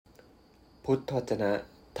พุทธวจนะ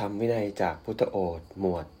ธรรมวินัยจากพุทธโอษฐ์หม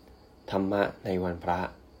วดธรรมะในวันพระ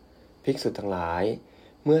ภิกษุทั้งหลาย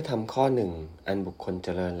เมื่อทำข้อหนึ่งอันบุคคลเจ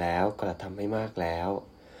ริญแล้วกระทำให้มากแล้ว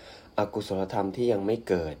อกุศลธรรมที่ยังไม่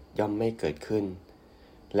เกิดย่อมไม่เกิดขึ้น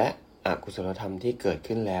และอกุศลธรรมที่เกิด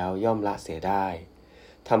ขึ้นแล้วย่อมละเสียได้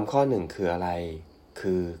ทำข้อหนึ่งคืออะไร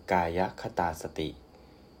คือกายคตาสติ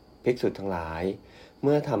ภิกษุทั้งหลายเ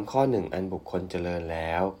มื่อทำข้อหนึ่งอันบุคคลเจริญแ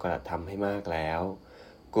ล้วกระทำให้มากแล้ว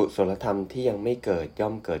กุศลธรรมที่ยังไม่เกิดย่อ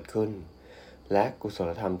มเกิดขึ้นและกุศ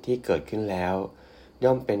ลธรรมที่เกิดขึ้นแล้วย่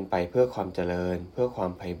อมเป็นไปเพื่อความเจริญเพื่อควา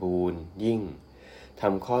มไพบูรย์ยิ่งท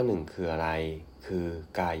ำข้อหนึ่งคืออะไรคือ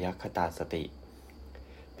กายคตาสติ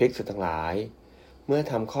ภิกษุทั้งหลายเมื่อ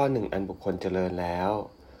ทำข้อหนึ่งอันบุคคลเจริญแล้ว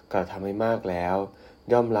กระทำให้มากแล้ว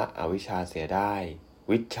ย่อมละอวิชชาเสียได้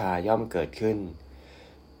วิชชาย่อมเกิดขึ้น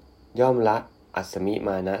ย่อมละอัสสมิม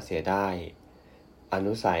านะเสียได้อ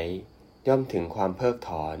นุสัยย่อมถึงความเพิกถ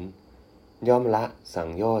อนย่อมละสัง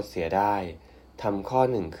โยชน์เสียได้ทำข้อ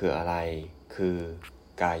หนึ่งคืออะไรคือ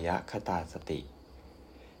กายคตาสติ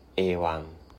เอวัง